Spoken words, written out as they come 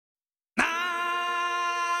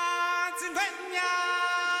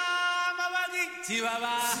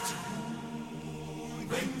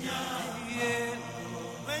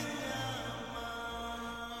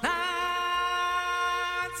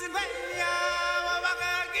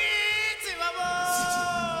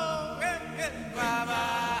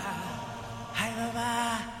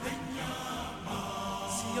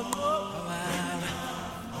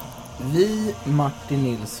Vi, Martin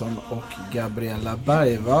Nilsson och Gabriella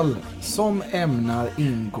Bergvall, som ämnar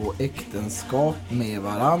ingå äktenskap med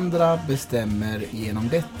varandra, bestämmer genom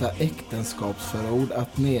detta äktenskapsförord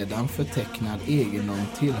att nedan förtecknad egendom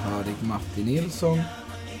tillhörig Martin Nilsson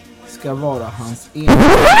ska vara hans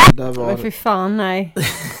enskilda var... Men fy fan, nej.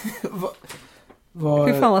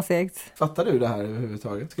 Fy fan vad segt. Fattar du det här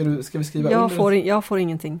överhuvudtaget? Ska vi skriva under? Jag får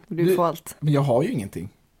ingenting, du får allt. Men jag har ju ingenting.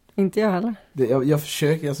 Inte jag heller. Jag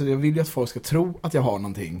försöker, alltså jag vill ju att folk ska tro att jag har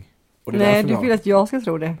någonting. Och det nej, du vill att jag ska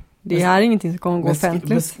tro det. Det här är ingenting som kommer gå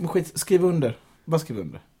offentligt. Skriv under. Bara skriv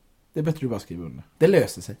under. Det är bättre att du bara skriver under. Det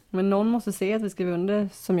löser sig. Men någon måste se att vi skriver under,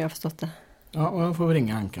 som jag har förstått det. Ja, och jag får väl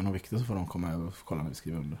ringa Ankan och Victor så får de komma över och kolla när vi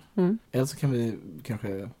skriver under. Eller så kan vi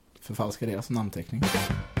kanske förfalska deras namnteckning.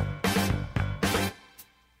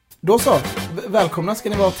 Då så, välkomna ska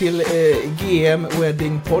ni vara till GM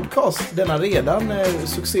Wedding Podcast. Denna redan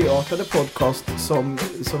succéartade podcast som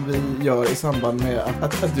vi gör i samband med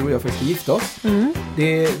att du och jag faktiskt gifta oss.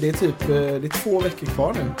 Det är typ det är 2 veckor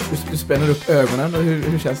kvar nu. Du spänner upp ögonen och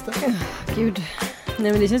hur känns det? Gud,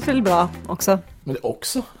 nej men det känns väldigt bra också. Men det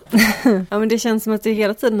också? Ja men det känns som att det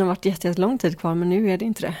hela tiden har varit jättelång tid kvar, men nu är det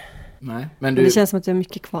inte det. Nej, men det känns som att det är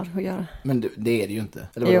mycket kvar att göra. Men det är det ju inte.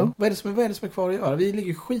 Eller jo. Vad är det som är kvar att göra? Vi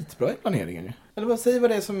ligger skitbra i planeringen. Eller säg vad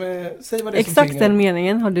det är som är... Exakt den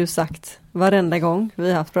meningen har du sagt varenda gång vi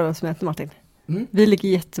har haft bröllopsmöte, Martin. Vi ligger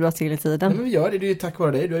jättebra till i tiden. Nej, men vi gör det. Det är ju tack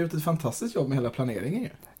vare dig. Du har gjort ett fantastiskt jobb med hela planeringen.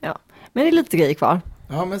 Ja, men det är lite grejer kvar.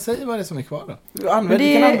 Ja, men säg vad det är som är kvar då.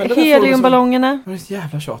 Det är heliumballongerna. Det är så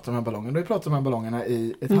jävla tjat om de här ballongerna. Du har pratat om de här ballongerna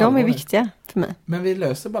i ett halvår. De är viktiga för mig. Men vi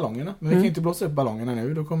löser ballongerna. Men vi kan ju inte blåsa upp ballongerna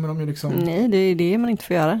nu. Då kommer de ju liksom... Nej, det är det man inte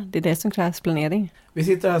får göra. Det är det som krävs planering. Vi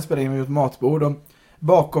sitter här och spelar in vid ett matbord. Och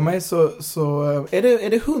bakom mig så är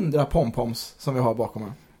det 100 pompoms som vi har bakom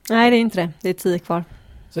mig. Nej, det är inte det. Det är 10 kvar.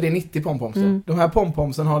 Så det är 90 pompoms då. De här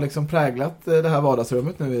pompomsen har liksom präglat det här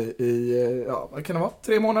vardagsrummet nu i vad kan det vara?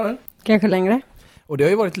 3 månader? Kanske längre. Och det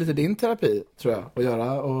har ju varit lite din terapi, tror jag, att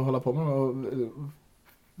göra och hålla på med. Och,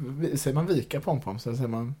 säger man vika pompoms eller säger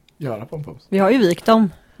man göra pompoms? Vi har ju vikt dem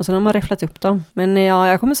och sen har man räfflat upp dem. Men ja,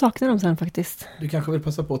 jag kommer sakna dem sen faktiskt. Du kanske vill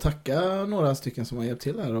passa på att tacka några stycken som har hjälpt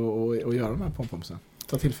till här och göra de här pompomsen.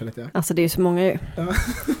 Ta tillfället i akt. Alltså det är ju så många ju.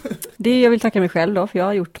 Det jag vill tacka mig själv då, för jag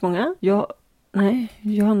har gjort många.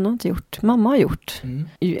 Johanna har inte gjort. Mamma har gjort.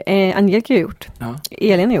 Angelica har gjort. Ja.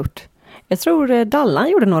 Elin har gjort. Jag tror Dallan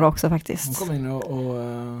gjorde några också faktiskt. Hon kom in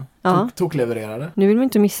och toklevererade. Nu vill vi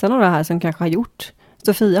inte missa några här som kanske har gjort.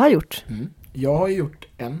 Sofia har gjort. Jag har gjort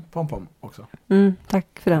en pompom också. Tack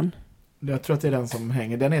för den. Jag tror att det är den som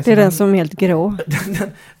hänger. Det är den som är helt grå.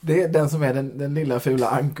 Det är den som är den lilla fula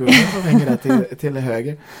ankungen som hänger där till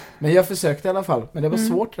höger. Men jag försökte i alla fall. Men det var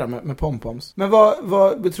svårt det där med pompoms. Men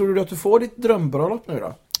vad tror du att du får ditt drömbröllop nu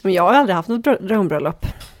då? Men jag har aldrig haft något drömbröllop.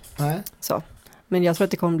 Nej. Så. Men jag tror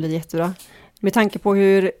att det kommer bli jättebra. Med tanke på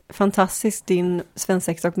hur fantastisk din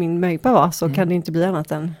svensexa och min möjpa var så kan det inte bli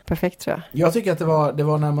annat än perfekt, tror jag. Jag tycker att det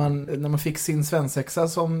var när man fick sin svensexa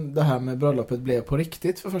som det här med bröllopet blev på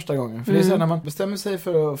riktigt för första gången. För det är så här, när man bestämmer sig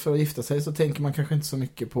för att gifta sig så tänker man kanske inte så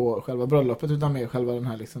mycket på själva bröllopet utan mer själva den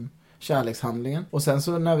här liksom kärlekshandlingen. Och sen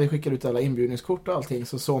så när vi skickade ut alla inbjudningskort och allting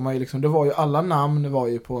så såg man ju liksom, det var ju alla namn var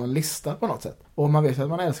ju på en lista på något sätt. Och man vet att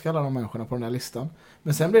man älskar alla de människorna på den här listan.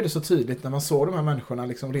 Men sen blev det så tydligt när man såg de här människorna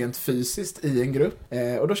liksom rent fysiskt i en grupp.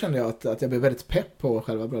 Och då kände jag att jag blev väldigt pepp på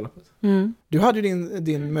själva bröllopet. Du hade ju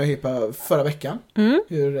din möhippa förra veckan.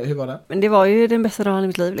 Hur var det? Men det var ju den bästa dagen i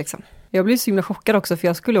mitt liv liksom. Jag blev så himla chockad också för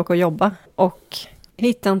jag skulle åka och jobba. Och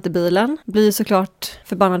hittar inte bilen. Blir såklart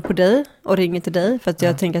förbannad på dig och ringer till dig för att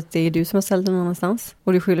jag tänker att det är du som har ställt den någonstans.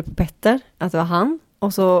 Och du skyller på Petter, att det var han.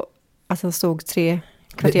 Och så att han stod 3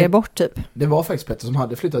 kvarter bort typ. Det var faktiskt Petter som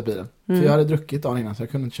hade flyttat bilen. För jag hade druckit dagen innan så jag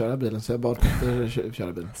kunde inte köra bilen. Så jag bad Petter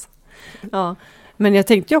köra bilen. Ja, men jag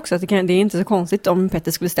tänkte ju också att det är inte så konstigt om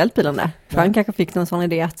Petter skulle ställt bilen där. För han kanske fick någon sån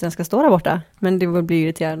idé att den ska stå där borta. Men det blir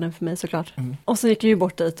irriterande för mig såklart. Och så gick jag ju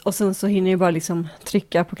bort dit. Och sen så hinner jag bara liksom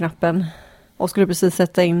trycka på knappen. Och skulle precis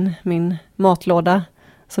sätta in min matlåda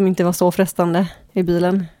som inte var så frestande i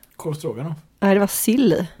bilen. Korvstroganoff? Nej, det var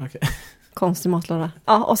sill i. Okay. Konstig matlåda.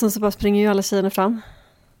 Ja, och sen så bara springer ju alla tjejerna fram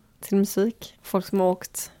till musik. Folk som har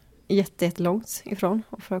åkt jättelångt ifrån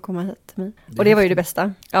för att komma hit till mig. Och det var ju det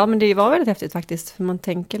bästa. Ja, men det var väldigt häftigt faktiskt. För man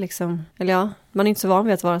tänker liksom, eller ja, man är inte så van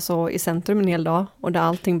vid att vara så i centrum en hel dag. Och där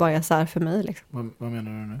allting bara är så här för mig liksom. Vad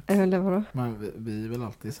menar du nu? Eller vadå? Vi är väl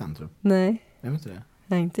alltid i centrum? Nej. Är vi inte det?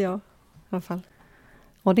 Nej, inte jag i alla fall.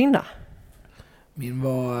 Och din då? Min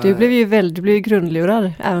var... Du blev ju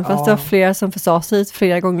grundlurad. Även fast det var flera som försade sig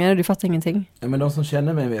flera gånger och du fattade ingenting. Ja, men de som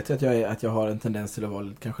känner mig vet ju att jag har en tendens till att vara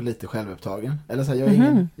kanske lite självupptagen. Eller så här,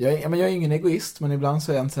 jag är ingen egoist, men ibland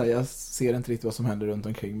så är jag inte så här, jag ser inte riktigt vad som händer runt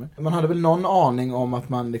omkring mig. Man hade väl någon aning om att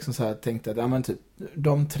man liksom så här tänkte att ja, men typ,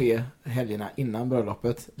 de 3 helgerna innan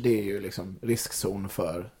bröllopet, det är ju liksom riskzon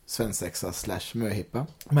för svensexa / möhippa.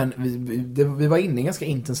 Men vi var inne i en ganska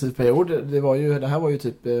intensiv period. Det här var ju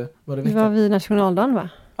typ... Det var vid nationaldagen, va?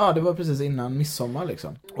 Ja, det var precis innan midsommar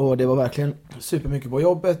liksom. Och det var verkligen supermycket på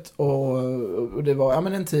jobbet. Och det var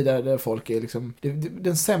en tid där folk är liksom...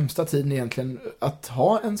 den sämsta tiden egentligen att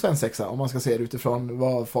ha en svensexa, om man ska se det utifrån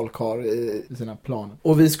vad folk har i sina planer.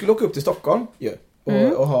 Och vi skulle åka upp till Stockholm ju.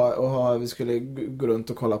 Vi skulle gå runt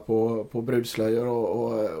och kolla på brudslöjor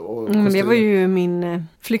och det var ju min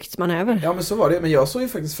flyktmanöver. Ja, men så var det. Men jag såg ju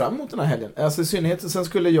faktiskt fram emot den här helgen. Alltså i synnerhet, sen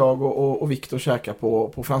skulle jag och Viktor käka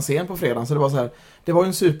på Franzén på fredagen. Så det var så här, det var ju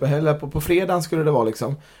en superhelg. På fredagen skulle det vara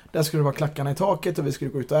liksom, där skulle det vara klackarna i taket och vi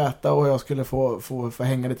skulle gå ut och äta och jag skulle få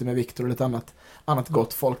hänga lite med Viktor och lite annat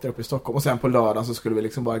gott folk där uppe i Stockholm. Och sen på lördagen så skulle vi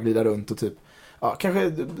liksom bara glida runt och typ kanske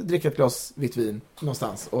dricka ett glas vitt vin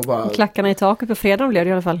någonstans. Och bara... Klackarna i taket på fredag blev det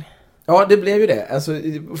i alla fall. Ja, det blev ju det. Alltså,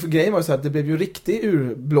 för grejen var ju så att det blev ju riktig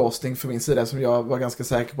urblåsning för min sida som jag var ganska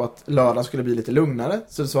säker på att lördagen skulle bli lite lugnare.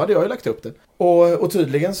 Så hade jag ju lagt upp det. Och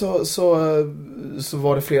tydligen så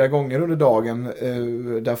var det flera gånger under dagen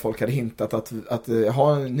där folk hade hintat att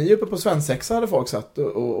ni uppe på svensexa hade folk satt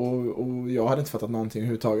och jag hade inte fattat någonting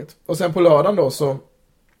överhuvudtaget. Och sen på lördagen då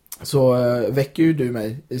så väcker ju du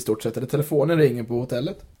mig i stort sett, eller telefonen ringer på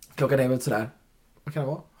hotellet. Klockan är väl sådär, vad kan det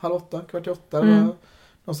vara? 7:30, 7:15,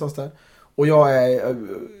 någonstans där. Och jag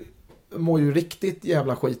mår ju riktigt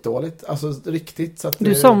jävla skitdåligt. Alltså riktigt så att...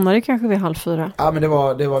 Du somnade kanske vid 3:30. Ja, men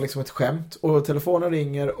det var liksom ett skämt. Och telefonen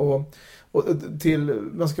ringer och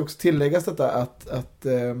man ska också tilläggas detta att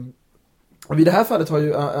vid det här fallet har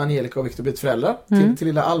ju Angelica och Viktor blivit föräldrar till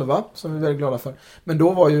lilla Alva, som vi är väldigt glada för. Men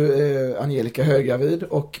då var ju Angelica höggravid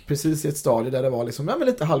och precis i ett stadie där det var liksom,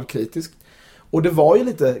 lite halvkritiskt. Och det var ju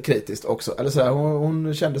lite kritiskt också. Eller sådär,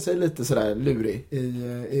 hon kände sig lite sådär lurig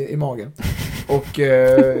i magen. Och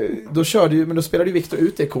då spelade ju Viktor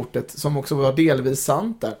ut det kortet som också var delvis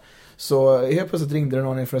sant där. Så helt plötsligt ringde det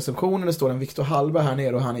någon inför receptionen. Det står en Viktor Hallberg här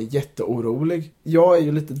nere och han är jätteorolig. Jag är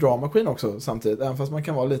ju lite drama queen också samtidigt. Även fast man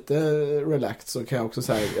kan vara lite relaxed så kan jag också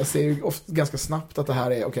säga, jag ser ju ofta ganska snabbt att det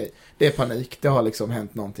här är okej, det är panik. Det har liksom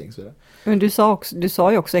hänt någonting. Så men du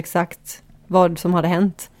sa ju också exakt vad som hade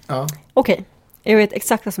hänt. Ja. Okej, jag vet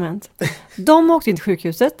exakt vad som hänt. De åkte in till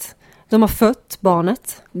sjukhuset. De har fött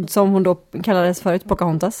barnet, som hon då kallades förut,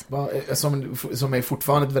 Pocahontas. Som är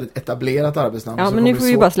fortfarande ett väldigt etablerat arbetsnamn. Ja, men nu får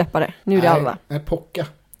vi bara släppa det. Nu är det Alva. Nej, Pocka.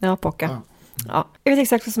 Ja, Pocka. Ja. Jag vet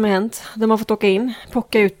exakt vad som har hänt. De har fått åka in,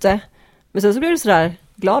 Pocka ute. Men sen så blev du sådär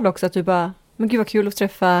glad också att du bara, men gud vad kul att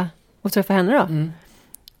träffa henne då. Mm.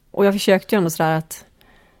 Och jag försökte ju ändå sådär att,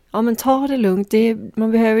 ja men ta det lugnt.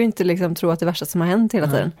 Man behöver ju inte liksom tro att det värsta som har hänt hela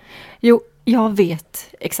tiden. Jo, jag vet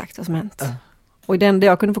exakt vad som har hänt. Och det enda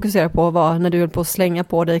jag kunde fokusera på var när du höll på att slänga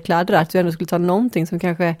på dig kläder där, att du ändå skulle ta någonting som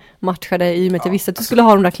kanske matchade i och med att jag visste att du skulle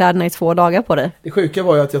ha de där kläderna i 2 dagar på dig. Det sjuka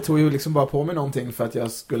var ju att jag tog ju liksom bara på mig någonting för att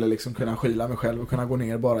jag skulle liksom kunna skyla mig själv och kunna gå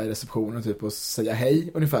ner bara i receptionen typ och säga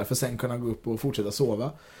hej ungefär för sen kunna gå upp och fortsätta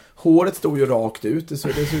sova. Håret stod ju rakt ut, det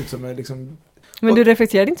såg ut som liksom... Men du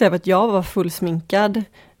reflekterade inte över att jag var fullsminkad,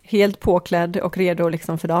 helt påklädd och redo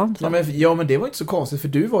liksom för dagen. Ja, men det var inte så konstigt för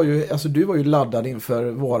du var ju laddad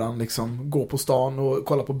inför våran liksom gå på stan och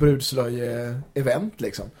kolla på brudslöje-event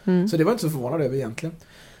liksom. Så det var inte så förvånad över egentligen.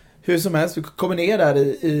 Hur som helst, vi kommer ner där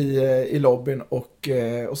i lobbyn och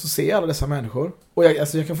så ser jag alla dessa människor. Och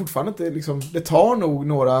jag kan fortfarande inte liksom, det tar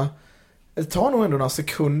nog ändå några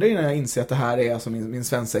sekunder innan jag inser att det här är alltså min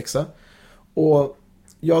svensexa. Och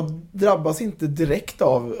jag drabbas inte direkt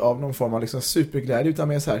av någon form av liksom superglädje utan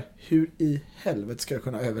mer så här, hur i helvete ska jag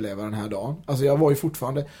kunna överleva den här dagen? Alltså jag var ju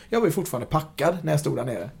fortfarande packad när jag stod där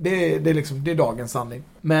nere. Det är dagens sanning.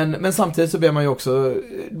 Men samtidigt så blir man ju också,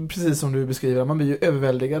 precis som du beskriver, man blir ju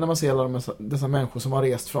överväldigad när man ser alla dessa människor som har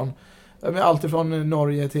rest från allt ifrån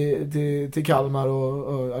Norge till Kalmar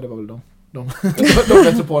och ja, det var väl de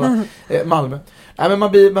metropolerna, Malmö. Nej, men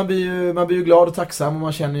man blir ju glad och tacksam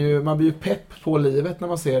och man blir ju pepp på livet när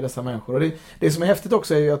man ser dessa människor. Och det som är häftigt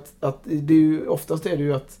också är ju att det är ju oftast är det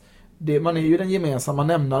ju att man är ju den gemensamma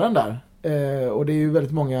nämnaren där. Och det är ju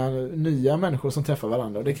väldigt många nya människor som träffar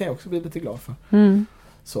varandra. Och det kan jag också bli lite glad för.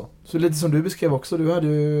 Så lite som du beskrev också. Du hade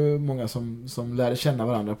ju många som lärde känna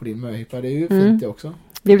varandra på din möhippa. Det är ju fint det också.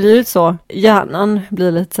 Det blir ju så. Hjärnan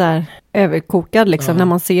blir lite så här överkokad liksom. När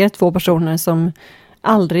man ser två personer som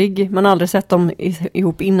man aldrig sett dem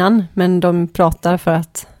ihop innan. Men de pratar för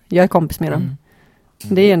att jag är kompis med dem.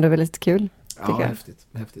 Det är ändå väldigt kul. Ja,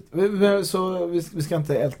 häftigt. Så vi ska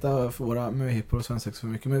inte älta för våra möhippor och svensex för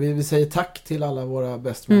mycket. Men vi säger tack till alla våra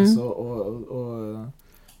bestmans och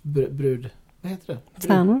vad heter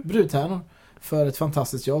det? Brudtärnor för ett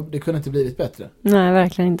fantastiskt jobb. Det kunde inte blivit bättre. Nej,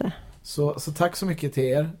 verkligen inte. Så tack så mycket till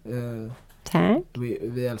er. Tack.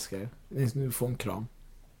 Vi älskar er. Nu får en kram.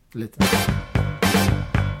 Lite.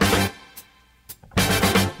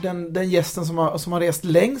 Den gästen som har rest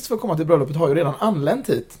längst för att komma till bröllopet har ju redan anlänt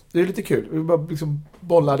hit. Det är lite kul. Vi bara liksom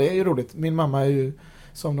bolla, det är ju roligt. Min mamma är ju,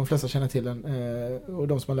 som de flesta känner till och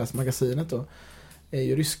de som har läst magasinet då, är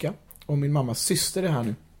ju ryska. Och min mammas syster är här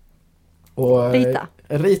nu. Och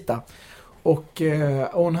Rita. Och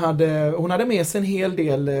hon hade med sig en hel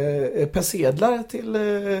del persedlar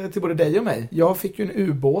till både dig och mig. Jag fick ju en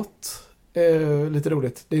ubåt. Lite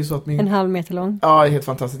roligt. Det är ju så att en halv meter lång. Ja, helt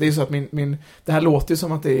fantastiskt. Det är ju så att det här låter ju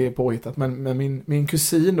som att det är påhittat, men min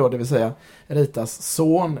kusin då, det vill säga Ritas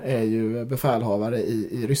son, är ju befälhavare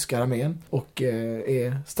i ryska armén och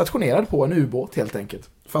är stationerad på en ubåt helt enkelt.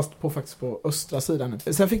 Fast faktiskt på östra sidan.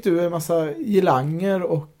 Sen fick du en massa girlanger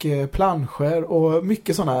och planscher och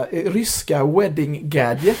mycket sådana ryska wedding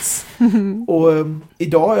gadgets. Och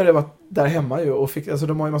idag har det varit där hemma ju och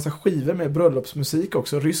de har ju en massa skivor med bröllopsmusik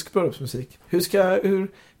också, rysk bröllopsmusik.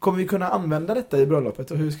 Hur kommer vi kunna använda detta i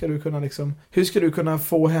bröllopet och hur ska du kunna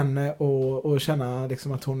få henne att känna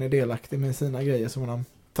liksom att hon är delaktig med sina grejer som hon har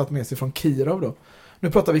tagit med sig från Kirov då?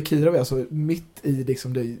 Nu pratar vi Kirov, alltså mitt i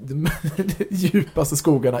liksom de djupaste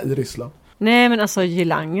skogarna i Ryssland. Nej, men alltså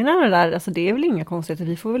girlangerna och det där, alltså det är väl inga konstigheter.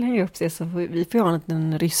 Vi får väl hänga upp det, så vi får ha en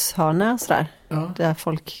liten rysshörna sådär. Ja. Där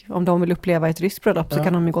folk, om de vill uppleva ett ryskt bröllop så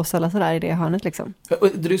kan de ju gå och ställa sådär i det hörnet liksom. Och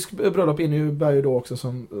ett ryskt bröllop innebär ju då också,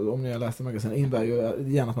 som om ni har läst i magasinet, innebär ju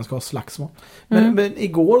gärna att man ska ha slagsmål. Men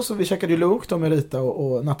igår så vi checkade ju lunch då med Rita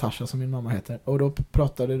och Natasha som min mamma heter. Och då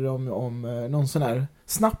pratade de om någon sån här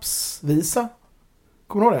snapsvisa.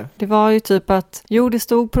 Kommer du ihåg det? Det var ju typ att, det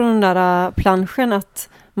stod på den där planschen att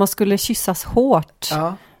man skulle kyssas hårt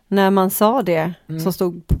när man sa det som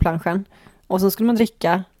stod på planschen. Och så skulle man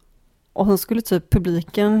dricka och så skulle typ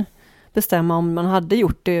publiken bestämma om man hade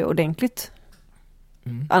gjort det ordentligt.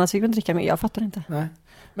 Annars fick man dricka mer, jag fattar inte. Nej.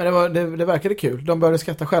 Men det verkade kul. De började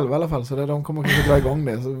skratta själva i alla fall, så de kommer kanske dra igång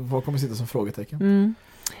det. Så folk kommer sitta som frågetecken.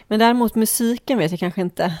 Men däremot musiken vet jag kanske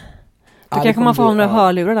inte. Då kanske man får ha några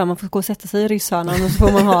hörlurar där. Man får gå och sätta sig i rysshörnan och så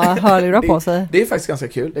får man ha hörlurar på sig. Det är faktiskt ganska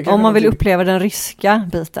kul. Om man vill uppleva den ryska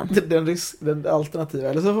biten. Den alternativa.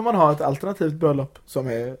 Eller så får man ha ett alternativt bröllop som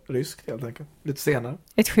är ryskt helt enkelt. Lite senare.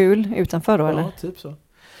 Ett skjul utanför då, eller? Ja, typ så.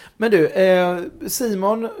 Men du,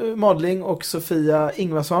 Simon Madling och Sofia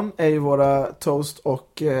Ingvarsson är ju våra toast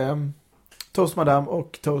och toastmadam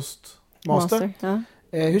och toastmaster. Ja.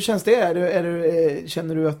 Hur känns det?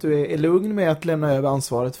 Känner du att du är lugn med att lämna över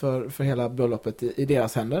ansvaret för hela bröllopet i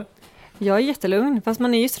deras händer? Jag är jättelugn, fast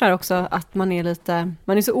man är ju sådär också att man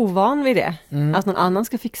är så ovan vid det. Att någon annan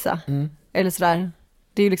ska fixa. Eller sådär.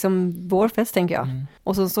 Det är ju liksom vår fest, tänker jag.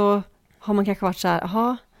 Och så har man kanske varit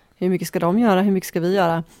såhär, hur mycket ska de göra? Hur mycket ska vi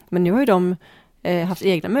göra? Men nu har ju de haft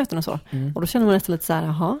egna möten och så. Och då känner man nästan lite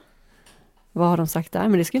såhär, vad har de sagt där?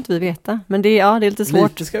 Men det ska inte vi veta. Men det är lite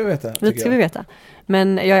svårt. Lite ska vi veta. Lite ska vi veta.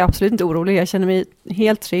 Men jag är absolut inte orolig. Jag känner mig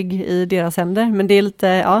helt trygg i deras händer. Men det är lite,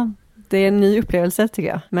 det är en ny upplevelse tycker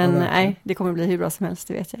jag. Men nej, det kommer bli hur bra som helst,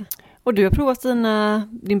 det vet jag. Och du har provat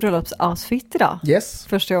din bröllopsoutfit idag. Yes.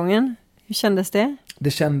 Första gången. Hur kändes det?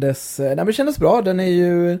 Det kändes bra. Den är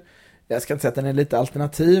ju, jag ska inte säga att den är lite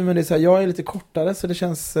alternativ, men det är så här, jag är lite kortare så det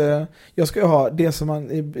känns, jag ska ju ha det som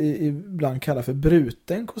man ibland kallar för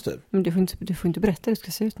bruten kostym. Men du får inte berätta hur det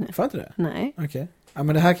ska se ut nu. Får inte det? Nej. Okej. Ja,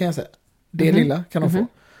 men det här kan jag säga. Det lilla kan de få.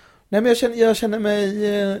 Nej, men jag känner mig...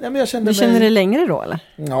 Du känner dig längre då, eller?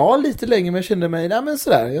 Ja, lite längre, men jag kände mig... Nej, men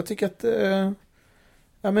sådär. Jag tycker att...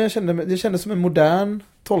 det kändes som en modern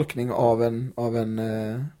tolkning av en...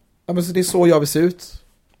 Ja, men så det är så jag vill se ut.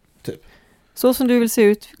 Typ. Så som du vill se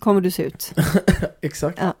ut, kommer du se ut.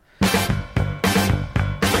 Exakt. Ja.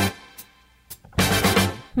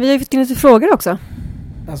 Vi har fått in lite frågor också.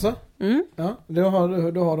 Alltså? Ja, du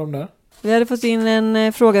har de där. Vi hade fått in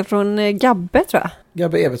en fråga från Gabbe, tror jag.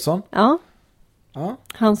 Gabbe Evertsson? Ja. Ja.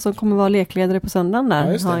 Han som kommer vara lekledare på söndagen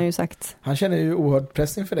där, Ja, har han ju sagt. Han känner ju oerhörd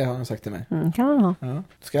pressing för det, har han sagt till mig. Kan han ha. Ja.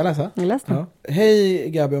 Ska jag läsa? Jag läste. Ja. Hej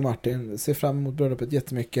Gabi och Martin, ser fram emot bröllopet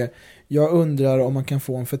jättemycket. Jag undrar om man kan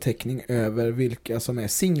få en förteckning över vilka som är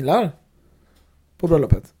singlar på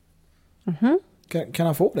bröllopet. Kan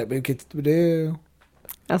han få det?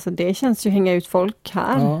 Alltså det känns ju hänga ut folk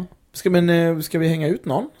här. Ja. Ska vi hänga ut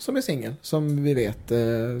någon som är singel? Som vi vet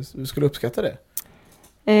skulle uppskatta det?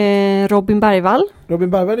 Robin Bergvall.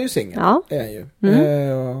 Robin Bergvall är ju singel. Ja. Är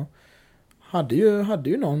han ju. Hade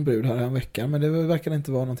ju någon brud här en vecka, men det verkar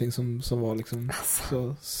inte vara någonting som var liksom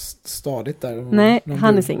så stadigt där. Nej,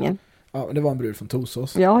 han är singel. Ja, det var en brud från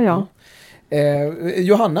Tosås. Ja.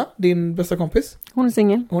 Johanna, din bästa kompis. Hon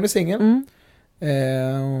är singel.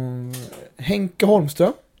 Henke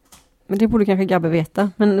Holmström. Men det borde kanske Gabbe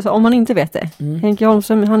veta. Men om man inte vet det. Henke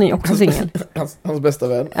Holmström, han är också singel. hans bästa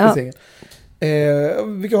vän är singel.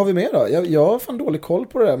 Vilka har vi med då? Jag har fan dålig koll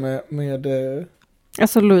på det där med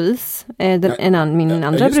Alltså Louise, min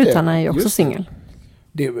andra brudtärna är ju också singel.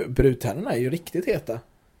 Brudtärnorna är ju riktigt heta.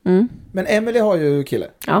 Men Emily har ju kille.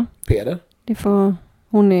 Ja. Peder.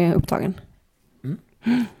 Hon är upptagen.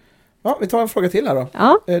 Ja, vi tar en fråga till här då.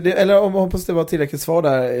 Ja. Eller om jag hoppas det var tillräckligt svar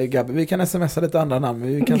där, Gabby. Vi kan smsa lite andra namn, men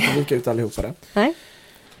vi kan inte vika ut allihopa det. Nej.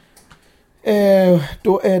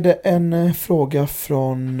 Då är det en fråga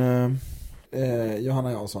från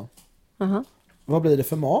Johanna Jansson. Vad blir det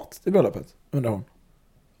för mat till bröllopet, undrar hon?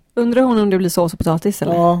 Undrar hon om det blir sås och potatis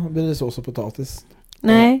eller? Ja, blir det sås och potatis?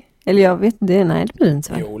 Nej, eller jag vet det. Nej, det blir det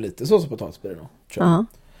inte. Jo, lite sås och potatis blir det nog. Ja.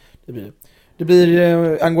 Det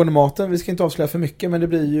blir angående maten, vi ska inte avslöja för mycket, men det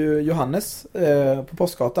blir ju Johannes på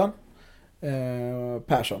Postgatan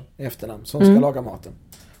Persson i efternamn som ska laga maten.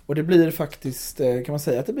 Och det blir faktiskt, kan man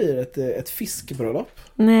säga att det blir ett fiskbröllop?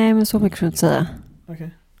 Nej, men så mycket kan jag inte säga.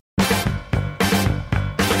 Okej.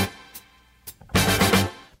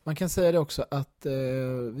 Man kan säga det också att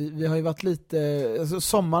vi har ju varit lite, alltså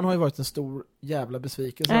sommaren har ju varit en stor jävla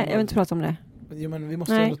besvikelse. Nej, jag vill inte prata om det. Jo, men vi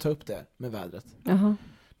måste ändå ta upp det med vädret. Jaha.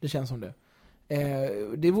 Det känns som det.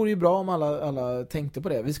 Det vore ju bra om alla tänkte på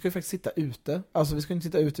det. Vi ska ju faktiskt sitta ute. Alltså vi ska inte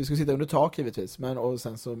sitta ute, vi ska sitta under tak givetvis. Och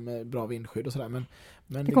sen så med bra vindskydd och sådär. Men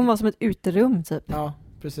det kommer vara som ett uterum typ. Ja,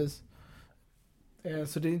 precis.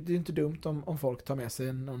 Så det är inte dumt om folk tar med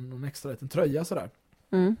sig någon extra liten tröja sådär.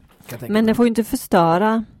 Men det får ju inte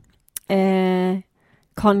förstöra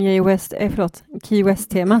Kanye West-temat.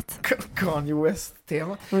 Kanye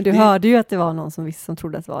West-temat. Men du hörde ju att det var någon som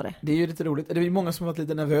trodde att det var det. Det är ju lite roligt. Det är ju många som har varit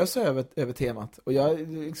lite nervösa över temat. Och jag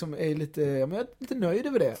liksom är lite nöjd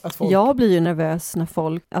över det. Att folk... Jag blir ju nervös när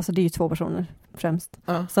folk, alltså det är ju 2 personer främst,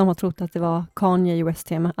 som har trott att det var Kanye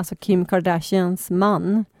West-tema. Alltså Kim Kardashians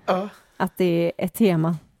man. Att det är ett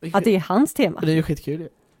tema. Att det är hans tema. Det är ju skitkul.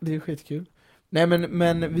 Det är ju skitkul. Nej,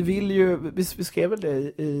 men vi vill ju, vi skrev väl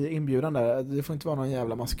det i inbjudan där, det får inte vara någon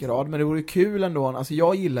jävla maskerad, men det vore ju kul ändå. Alltså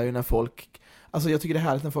jag gillar ju när folk, alltså jag tycker det är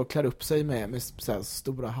härligt när folk klär upp sig med så här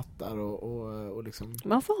stora hattar och liksom.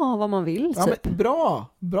 Man får ha vad man vill typ. Ja, men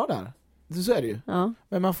bra där. Så är det ju. Ja.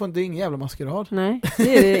 Men man får inte ingen jävla maskerad. Nej,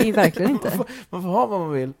 det är det verkligen inte. man får ha vad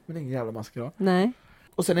man vill, men ingen jävla maskerad. Nej.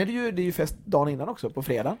 Och sen är det ju fest dagen innan också, på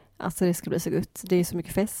fredag. Alltså det ska bli så gott. Det är så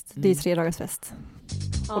mycket fest. Det är 3 dagars fest.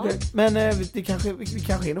 Ja. Okay. Men vi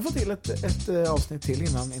kanske hinner få till ett avsnitt till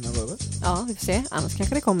innan bröllopet. Ja, vi får se. Annars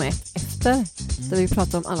kanske det kommer ett efter. Där vi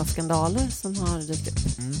pratar om alla skandaler som har dykt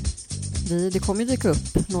upp. Det kommer ju dyka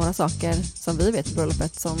upp några saker som vi vet i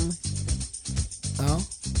bröllopet som... Ja.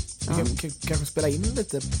 Vi kan kanske spela in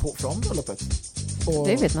lite från bröllopet.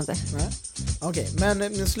 Det vet man inte. Okej,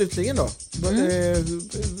 men slutligen då.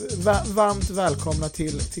 Varmt välkomna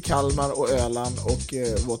till Kalmar och Öland och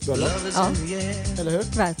vårt bröllop. Ja. Eller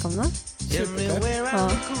hur? Välkomna. Superkul.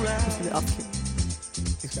 Ja, det ska bli askul.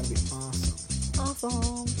 Det ska bli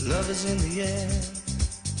awesome. Love is in the air.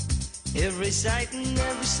 Every sight and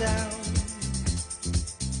every sound.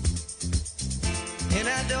 And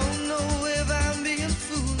I don't know if I'm being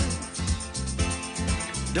foolish.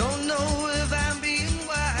 Don't know if I'm being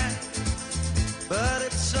wise. But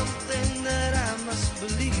it's something that I must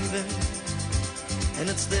believe in. And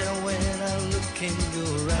it's there when I look in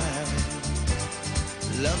your eyes.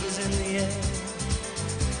 Love is in the air.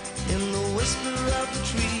 In the whisper of the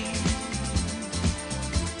tree.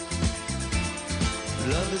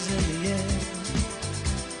 Love is in the air.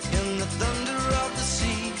 In the thunder of the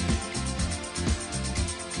sea.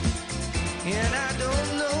 And I don't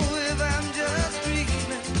know if I'm just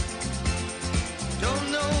dreaming. Don't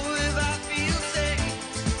know if I feel safe.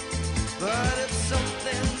 But it's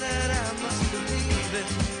something that I must believe in.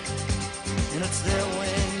 And it's there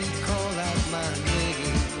when you call out my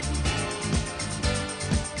name.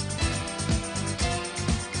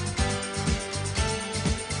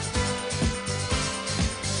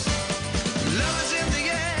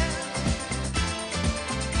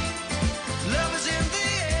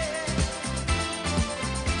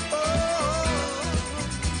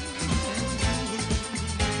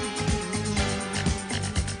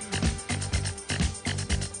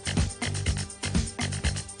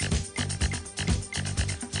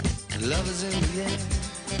 Love is in the air,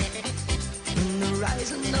 from the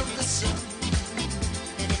rising of the sun.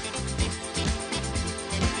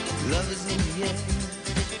 Love is in the air,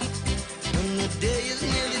 when the day is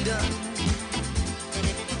nearly done.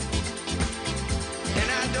 And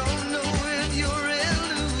I don't know if you're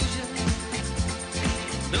illusion,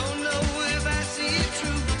 don't know if I see it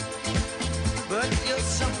true, but you're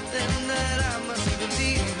something that I must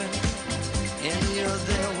believe in, and you're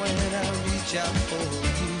there when I reach out for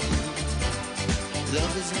you.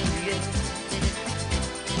 Love is in the air,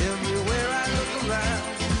 everywhere I look around.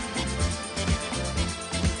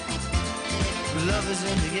 Love is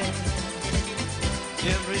in the air,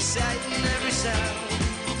 every sight and every sound.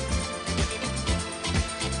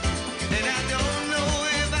 And I don't know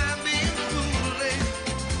if I'm being foolish,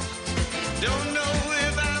 don't know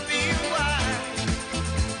if I'm being wise,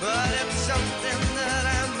 but it's something that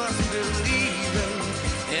I must believe in,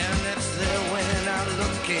 and it's there when I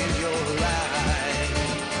look in your eyes.